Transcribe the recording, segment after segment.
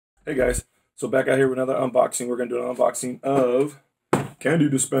Hey guys, so back out here with another unboxing. We're gonna do an unboxing of candy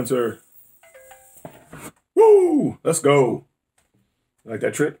dispenser. Woo! Let's go. Like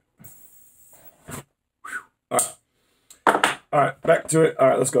that trick? All right, back to it. All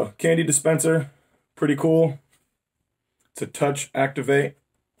right, let's go. Candy dispenser, pretty cool. It's a touch activate.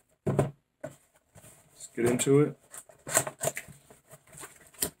 Let's get into it.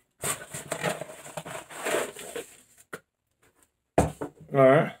 All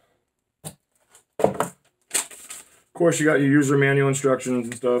right. Of course, you got your user manual instructions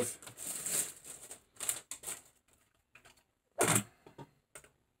and stuff.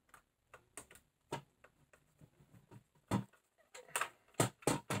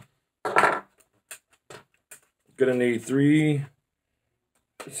 Gonna need 3.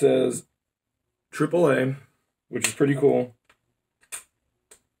 It says AAA, which is pretty cool.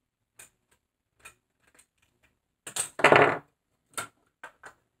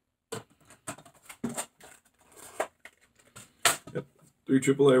 Yep, 3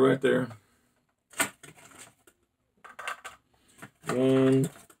 AAA right there. 1,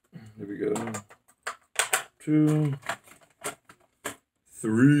 there we go. 2,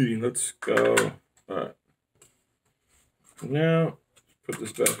 3, let's go. All right. Now, put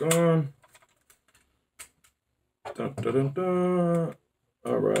this back on. Dun, dun, dun, dun.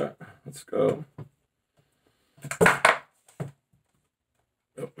 All right, let's go.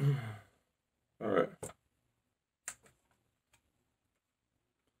 Yep. All right.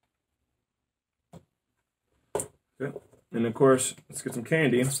 Okay. And of course, let's get some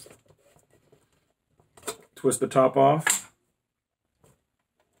candy. Twist the top off.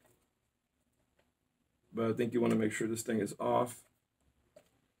 But I think you want to make sure this thing is off.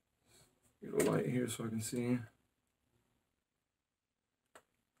 Get a light here so I can see.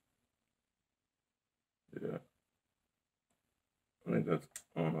 Yeah. I think that's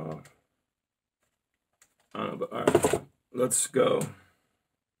on off. I don't know, but all right. Let's go.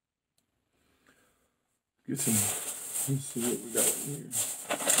 Get some, let's see what we got in here.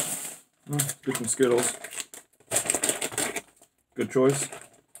 Oh, get some Skittles. Good choice.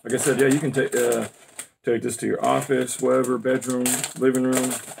 Like I said, yeah, you can take this to your office, whatever, bedroom, living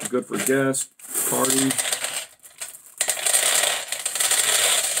room. Good for guests, parties.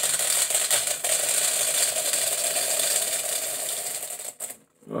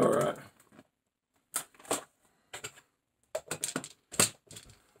 All right.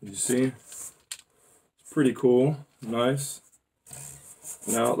 You see? It's pretty cool. Nice.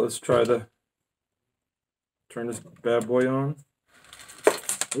 Now let's try to turn this bad boy on.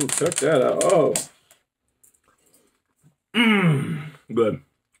 Ooh, check that out. Oh. Good.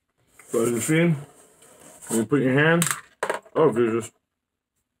 So as you see, when you put your hand, oh Jesus.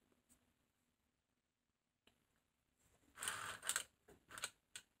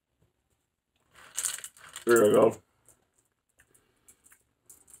 There you go.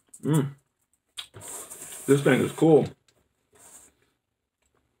 This thing is cool.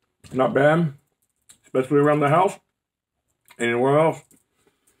 Not bad, especially around the house. Anywhere else.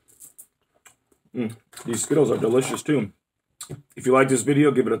 These Skittles are delicious too. If you like this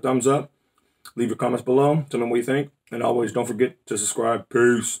video, give it a thumbs up. Leave your comments below. Tell me what you think. And always don't forget to subscribe.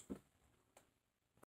 Peace.